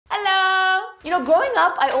You know, growing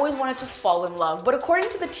up, I always wanted to fall in love, but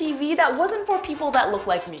according to the TV, that wasn't for people that look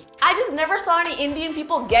like me. I just never saw any Indian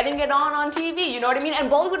people getting it on TV, you know what I mean?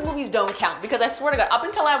 And Bollywood movies don't count, because I swear to God, up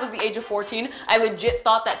until I was the age of 14, I legit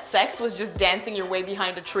thought that sex was just dancing your way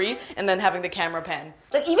behind a tree and then having the camera pan.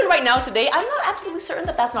 Like, even right now today, I'm not absolutely certain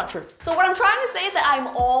that that's not true. So what I'm trying to say is that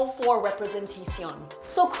I'm all for representation.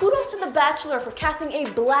 So kudos to The Bachelor for casting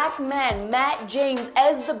a black man, Matt James,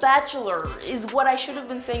 as The Bachelor, is what I should have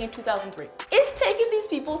been saying in 2003. It's taken these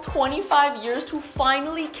people 25 years to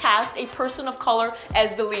finally cast a person of color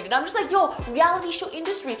as the lead. And I'm just like, yo, reality show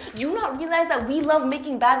industry, do you not realize that we love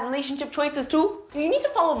making bad relationship choices too? So you need to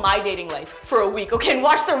follow my dating life for a week, okay? And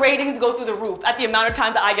watch the ratings go through the roof at the amount of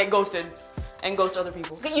times that I get ghosted and ghost other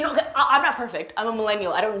people. Okay, you know, I'm not perfect. I'm a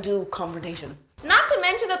millennial. I don't do confrontation. Not to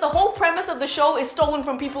mention that the whole premise of the show is stolen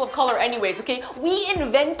from people of color anyways, okay? We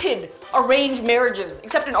invented arranged marriages,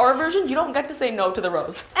 except in our version, you don't get to say no to the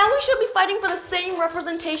rose. And we should be fighting for the same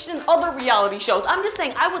representation in other reality shows. I'm just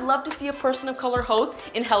saying, I would love to see a person of color host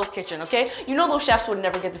in Hell's Kitchen, okay? You know those chefs would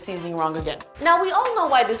never get the seasoning wrong again. Now, we all know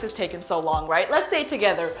why this has taken so long, right? Let's say it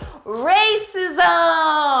together.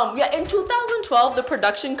 Racism! Yeah, in 2012, the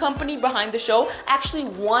production company behind the show actually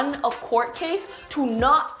won a court case to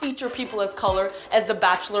not feature people as color as the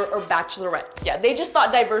Bachelor or Bachelorette. Yeah, they just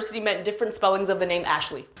thought diversity meant different spellings of the name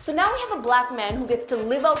Ashley. So now we have a black man who gets to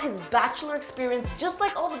live out his Bachelor experience just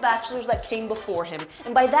like all the Bachelors that came before him.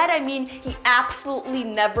 And by that I mean he absolutely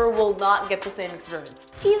never will not get the same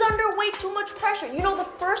experience. He's under way too much pressure. You know, the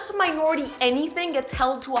first minority anything gets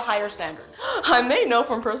held to a higher standard. I may know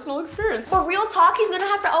from personal experience. But real talk, he's gonna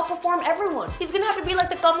have to outperform everyone. He's gonna have to be like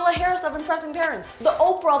the Kamala Harris of impressing parents, the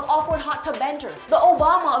Oprah of awkward hot tub banter, the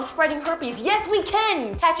Obama of spreading herpes. Yes, we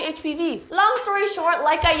can catch HPV. Long story short,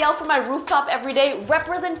 like I yell from my rooftop every day,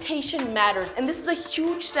 representation matters. And this is a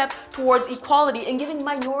huge step towards equality and giving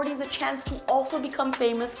minorities a chance to also become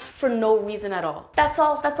famous for no reason at all. That's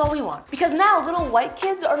all we want. Because now little white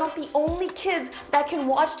kids are not the only kids that can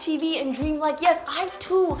watch TV and dream like, yes, I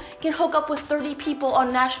too can hook up with 30 people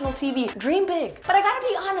on national TV. Dream big. But I gotta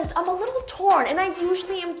be honest, I'm a little torn, and I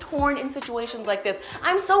usually am torn in situations like this.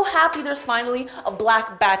 I'm so happy there's finally a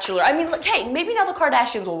Black Bachelor. I mean, like, hey, maybe now the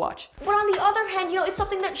Kardashians will watch. But on the other hand, you know, it's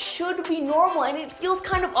something that should be normal, and it feels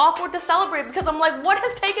kind of awkward to celebrate because I'm like, what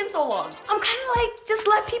has taken so long? I'm kind of like, just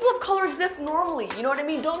let people of color exist normally. You know what I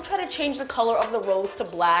mean? Don't try to change the color of the rose to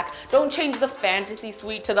black. Don't change the fantasy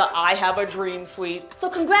suite to the I have a dream suite. So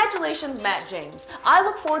congratulations, Matt James. I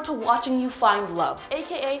look forward to watching you find love,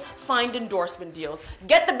 aka find endorsement deals.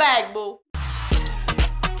 Get the bag, boo.